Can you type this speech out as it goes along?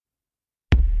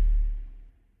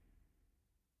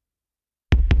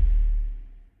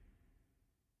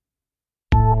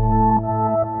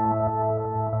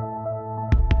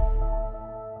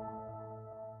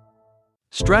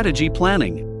strategy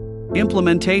planning,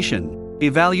 implementation,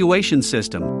 evaluation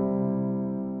system.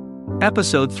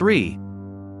 Episode 3.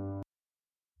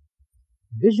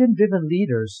 Vision-driven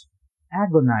leaders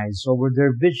agonize over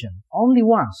their vision only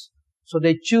once, so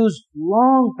they choose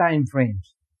long time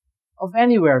frames of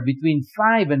anywhere between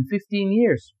 5 and 15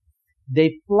 years.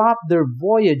 They plot their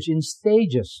voyage in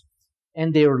stages,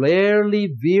 and they rarely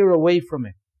veer away from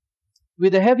it.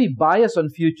 With a heavy bias on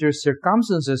future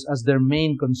circumstances as their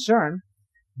main concern,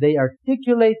 they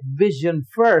articulate vision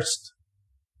first,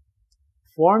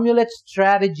 formulate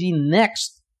strategy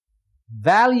next,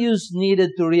 values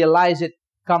needed to realize it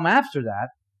come after that,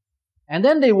 and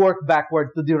then they work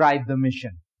backward to derive the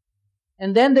mission.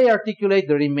 And then they articulate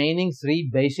the remaining 3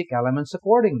 basic elements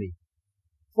accordingly.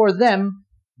 For them,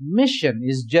 mission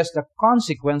is just a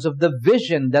consequence of the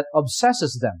vision that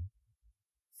obsesses them.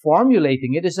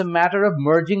 Formulating it is a matter of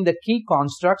merging the key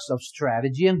constructs of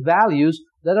strategy and values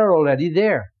that are already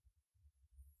there.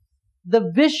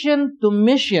 The vision to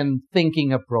mission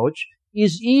thinking approach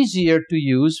is easier to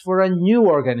use for a new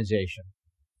organization,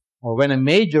 or when a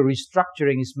major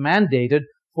restructuring is mandated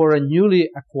for a newly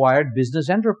acquired business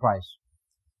enterprise.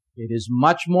 It is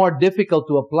much more difficult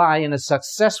to apply in a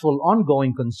successful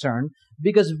ongoing concern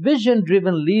because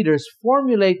vision-driven leaders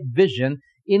formulate vision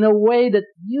in a way that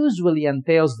usually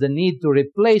entails the need to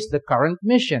replace the current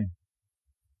mission.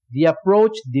 The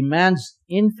approach demands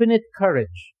infinite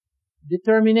courage,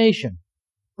 determination,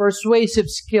 persuasive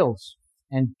skills,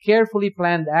 and carefully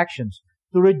planned actions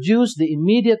to reduce the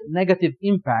immediate negative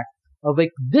impact of a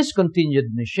discontinued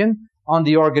mission on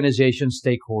the organization's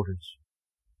stakeholders.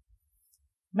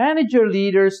 Manager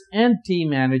leaders and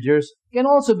team managers can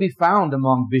also be found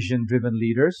among vision-driven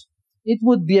leaders. It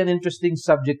would be an interesting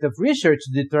subject of research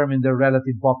to determine their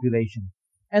relative population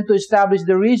and to establish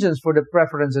the reasons for the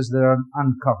preferences that are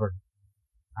uncovered.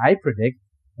 I predict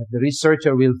that the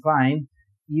researcher will find,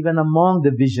 even among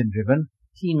the vision-driven,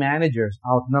 team managers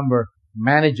outnumber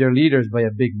manager leaders by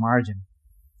a big margin.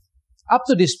 Up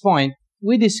to this point,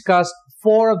 we discussed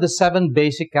 4 of the 7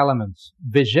 basic elements: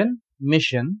 vision,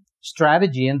 mission,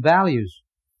 strategy, and values.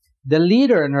 The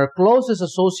leader and her closest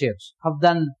associates have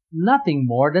done nothing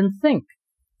more than think,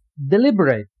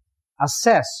 deliberate,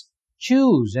 assess,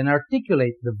 choose, and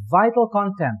articulate the vital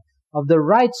content of the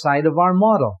right side of our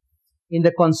model in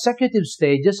the consecutive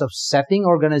stages of setting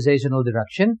organizational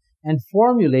direction and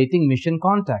formulating mission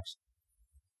context.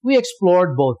 We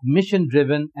explored both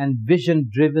mission-driven and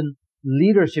vision-driven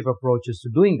leadership approaches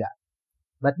to doing that,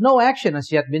 but no action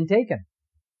has yet been taken.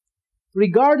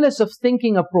 Regardless of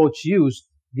thinking approach used,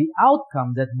 the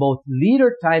outcome that both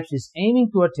leader types is aiming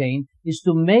to attain is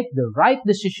to make the right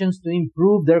decisions to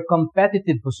improve their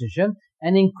competitive position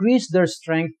and increase their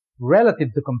strength relative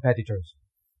to competitors,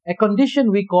 a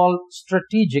condition we call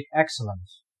strategic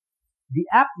excellence. The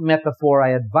apt metaphor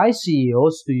I advise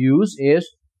CEOs to use is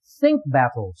think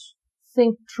battles,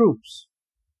 think troops.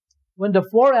 When the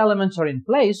 4 elements are in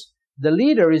place, the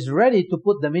leader is ready to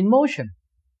put them in motion.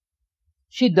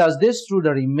 She does this through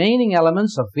the remaining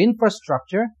elements of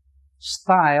infrastructure,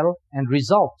 style, and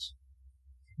results.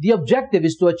 The objective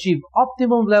is to achieve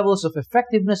optimum levels of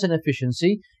effectiveness and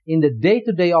efficiency in the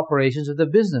day-to-day operations of the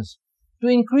business, to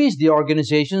increase the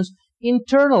organization's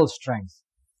internal strength.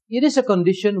 It is a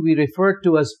condition we refer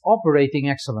to as operating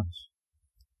excellence.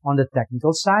 On the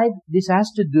technical side, this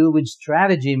has to do with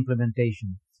strategy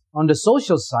implementation. On the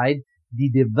social side, the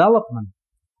development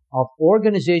of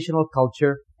organizational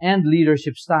culture and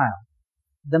leadership style.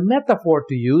 The metaphor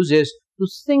to use is to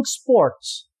think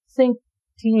sports, think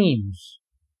teams.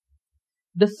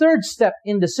 The third step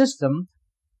in the system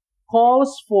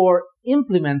calls for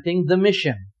implementing the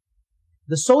mission.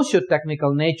 The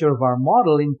socio-technical nature of our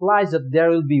model implies that there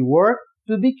will be work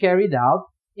to be carried out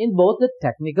in both the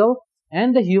technical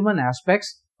and the human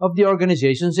aspects of the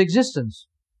organization's existence.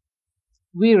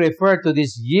 We refer to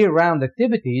these year-round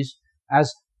activities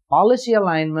as policy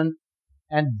alignment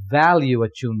and value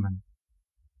attunement.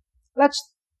 Let's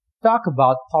talk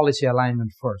about policy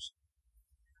alignment first.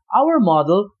 Our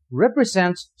model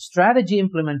represents strategy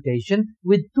implementation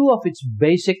with 2 of its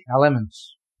basic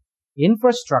elements: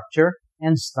 infrastructure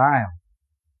and style.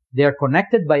 They are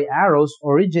connected by arrows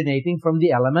originating from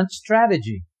the element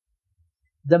strategy.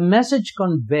 The message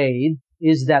conveyed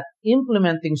is that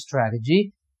implementing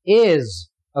strategy is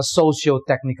a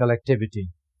socio-technical activity.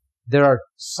 There are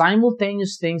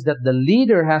simultaneous things that the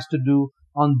leader has to do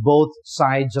on both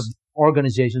sides of the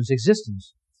organization's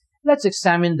existence. Let's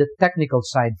examine the technical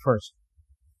side first.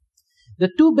 The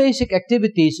 2 basic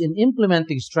activities in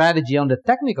implementing strategy on the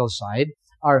technical side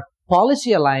are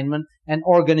policy alignment and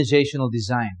organizational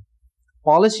design.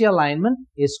 Policy alignment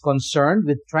is concerned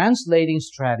with translating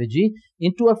strategy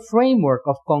into a framework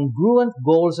of congruent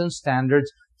goals and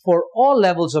standards for all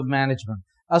levels of management,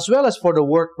 as well as for the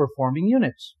work performing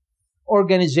units.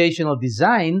 Organizational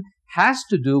design has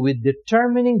to do with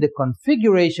determining the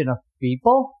configuration of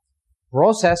people,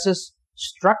 processes,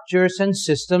 structures, and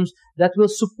systems that will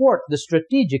support the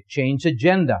strategic change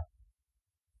agenda.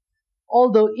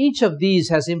 Although each of these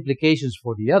has implications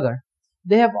for the other,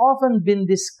 they have often been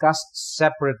discussed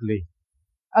separately,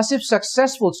 as if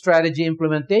successful strategy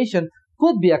implementation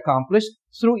could be accomplished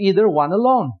through either one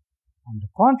alone. On the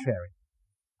contrary,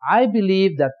 I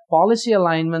believe that policy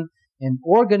alignment and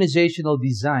organizational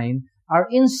design are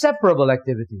inseparable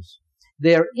activities.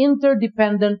 They are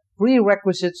interdependent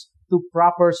prerequisites to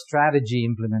proper strategy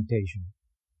implementation.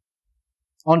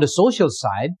 On the social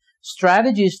side,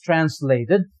 strategy is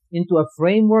translated into a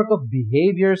framework of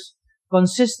behaviors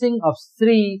consisting of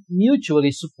three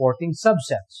mutually supporting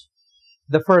subsets.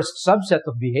 The first subset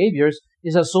of behaviors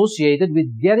is associated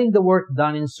with getting the work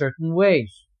done in certain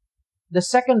ways. The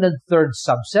second and third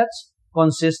subsets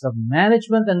consist of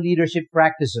management and leadership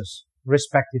practices,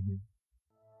 respectively.